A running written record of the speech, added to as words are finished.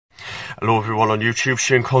Hello everyone on YouTube,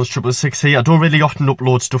 Shane Cons666 here. I don't really often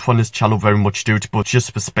upload stuff on this channel very much, dude, but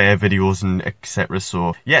just for spare videos and etc.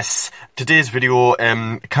 So yes, today's video,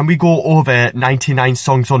 can we go over 99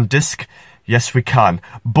 songs on disc? Yes we can,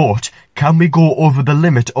 but can we go over the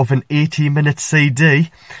limit of an 80-minute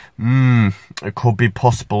CD? It could be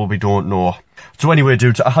possible, we don't know. So anyway,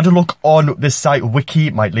 dudes, I had a look on this site,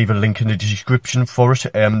 Wiki, might leave a link in the description for it.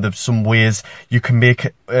 There's some ways you can make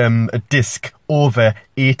a disc over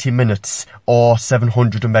 80 minutes or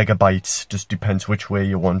 700 megabytes, just depends which way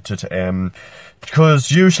you want it.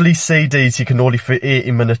 Because usually CDs you can only fit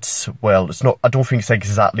 80 minutes, well, it's not, I don't think it's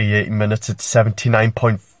exactly 80 minutes, it's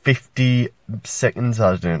 79.50 seconds,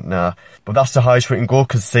 I don't know. But that's the highest we can go,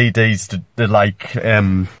 because CDs, they're like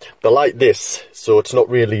this, so it's not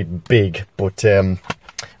really big, but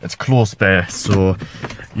it's close there. So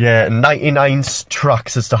yeah, 99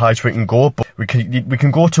 tracks is the highest we can go, but we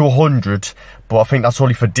can go to 100, but I think that's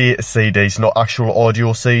only for data CDs, not actual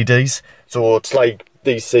audio CDs. So it's like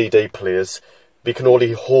these CD players, we can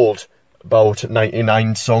only hold about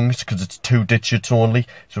 99 songs because it's 2 digits only,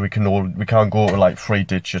 so we can't go to like 3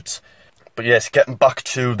 digits. But yes, getting back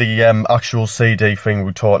to the actual CD thing,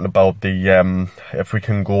 we're talking about the if we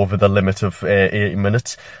can go over the limit of 80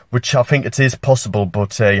 minutes, which I think it is possible,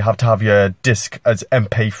 but you have to have your disc as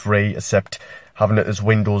MP3, except having it as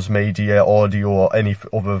Windows Media, audio, or any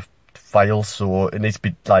other files, so it needs to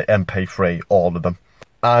be like MP3, all of them.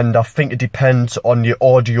 And I think it depends on your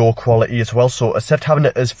audio quality as well, so except having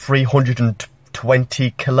it as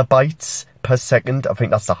 320 kilobytes per second, I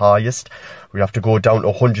think that's the highest. We have to go down to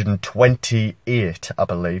 128, I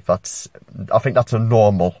believe. I think that's a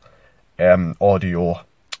normal audio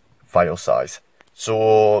file size.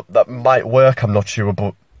 So that might work, I'm not sure,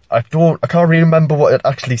 but I can't really remember what it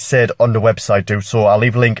actually said on the website, dude. So I'll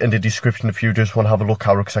leave a link in the description if you just want to have a look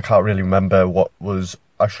at it, because I can't really remember what was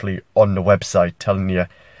actually on the website telling you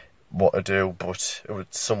what to do, but it was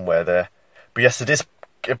somewhere there. But yes,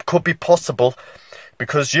 it could be possible,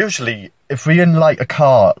 because usually if we're in like a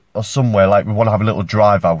car or somewhere, like we want to have a little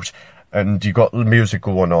drive out and you got music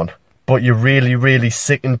going on, but you're really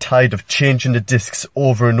sick and tired of changing the discs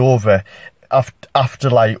over and over after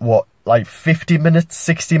like 50 minutes,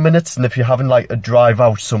 60 minutes, and if you're having like a drive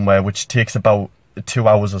out somewhere which takes about 2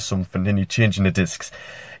 hours or something and you're changing the discs,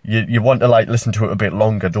 you want to like listen to it a bit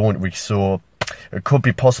longer, don't we? So it could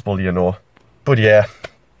be possible, you know. But yeah,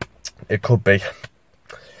 it could be.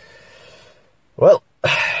 Well,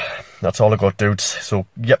 that's all I got, dudes. So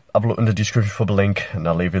yep, I've looked in the description for the link and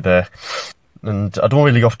I'll leave it there. And I don't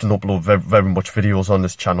really often upload very much videos on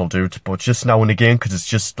this channel, dude, but just now and again, because it's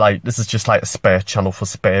just like, this is just like a spare channel for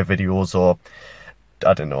spare videos, or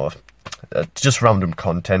I don't know, just random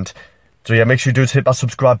content. So yeah, make sure you do hit that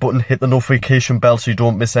subscribe button, hit the notification bell so you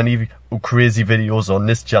don't miss any crazy videos on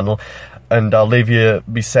this channel. And I'll leave you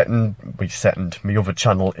my other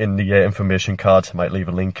channel in the information card. I might leave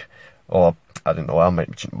a link, or I don't know, I'll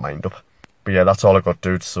make mind up. But yeah, that's all I got,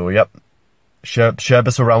 dudes. So yep, share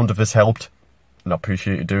this around if this helped, and I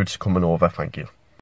appreciate you dudes coming over. Thank you.